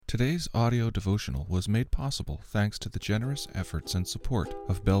Today's audio devotional was made possible thanks to the generous efforts and support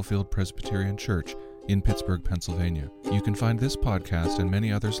of Bellefield Presbyterian Church in Pittsburgh, Pennsylvania. You can find this podcast and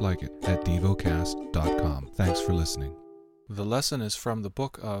many others like it at Devocast.com. Thanks for listening. The lesson is from the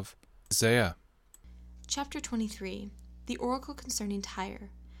book of Isaiah. Chapter 23. The Oracle Concerning Tyre.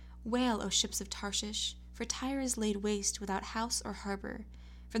 Wail, O ships of Tarshish, for Tyre is laid waste without house or harbor.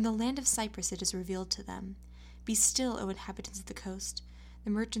 From the land of Cyprus it is revealed to them. Be still, O inhabitants of the coast. The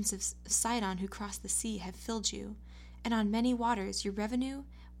merchants of Sidon who cross the sea have filled you, and on many waters your revenue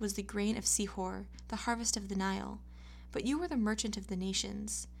was the grain of Sihor, the harvest of the Nile. But you were the merchant of the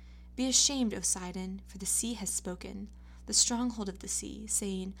nations. Be ashamed, O Sidon, for the sea has spoken, the stronghold of the sea,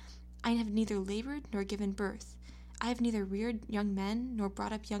 saying, I have neither labored nor given birth. I have neither reared young men nor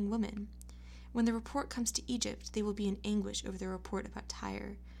brought up young women. When the report comes to Egypt, they will be in anguish over the report about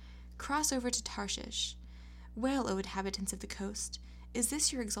Tyre. Cross over to Tarshish. Wail, O inhabitants of the coast. Is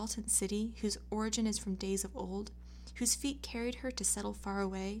this your exultant city, whose origin is from days of old, whose feet carried her to settle far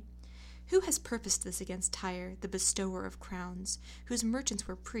away? Who has purposed this against Tyre, the bestower of crowns, whose merchants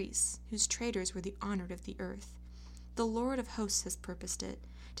were priests, whose traders were the honored of the earth? The Lord of hosts has purposed it,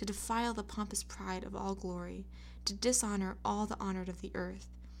 to defile the pompous pride of all glory, to dishonor all the honored of the earth.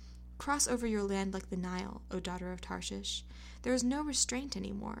 Cross over your land like the Nile, O daughter of Tarshish. There is no restraint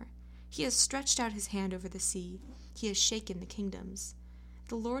any more. He has stretched out his hand over the sea. He has shaken the kingdoms.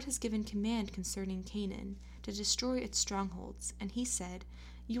 The Lord has given command concerning Canaan, to destroy its strongholds, and he said,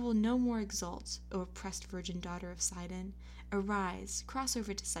 You will no more exult, O oppressed virgin daughter of Sidon. Arise, cross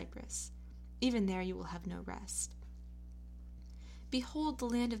over to Cyprus. Even there you will have no rest. Behold the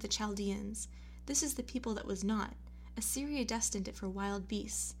land of the Chaldeans. This is the people that was not. Assyria destined it for wild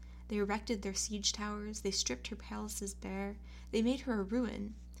beasts. They erected their siege towers, they stripped her palaces bare, they made her a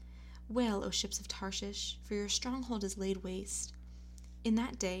ruin. Wail, O ships of Tarshish, for your stronghold is laid waste. In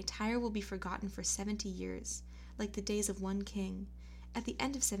that day Tyre will be forgotten for 70 years, like the days of one king. At the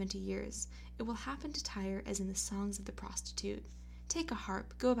end of 70 years, it will happen to Tyre as in the songs of the prostitute. Take a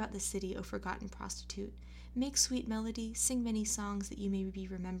harp, go about the city, O forgotten prostitute. Make sweet melody, sing many songs that you may be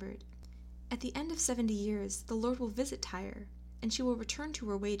remembered. At the end of 70 years, the Lord will visit Tyre, and she will return to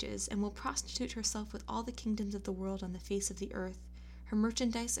her wages, and will prostitute herself with all the kingdoms of the world on the face of the earth. Her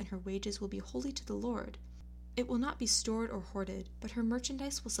merchandise and her wages will be holy to the Lord. It will not be stored or hoarded, but her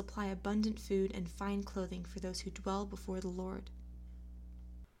merchandise will supply abundant food and fine clothing for those who dwell before the Lord.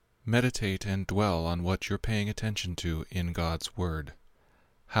 Meditate and dwell on what you're paying attention to in God's Word.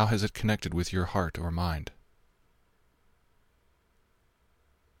 How has it connected with your heart or mind?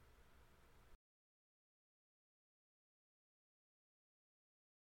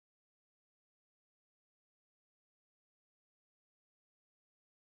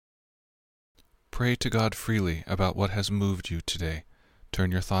 Pray to God freely about what has moved you today.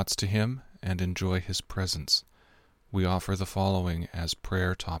 Turn your thoughts to Him and enjoy His presence. We offer the following as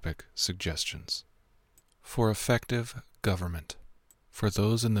prayer topic suggestions. For effective government. For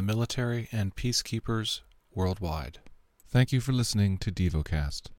those in the military and peacekeepers worldwide. Thank you for listening to Devocast.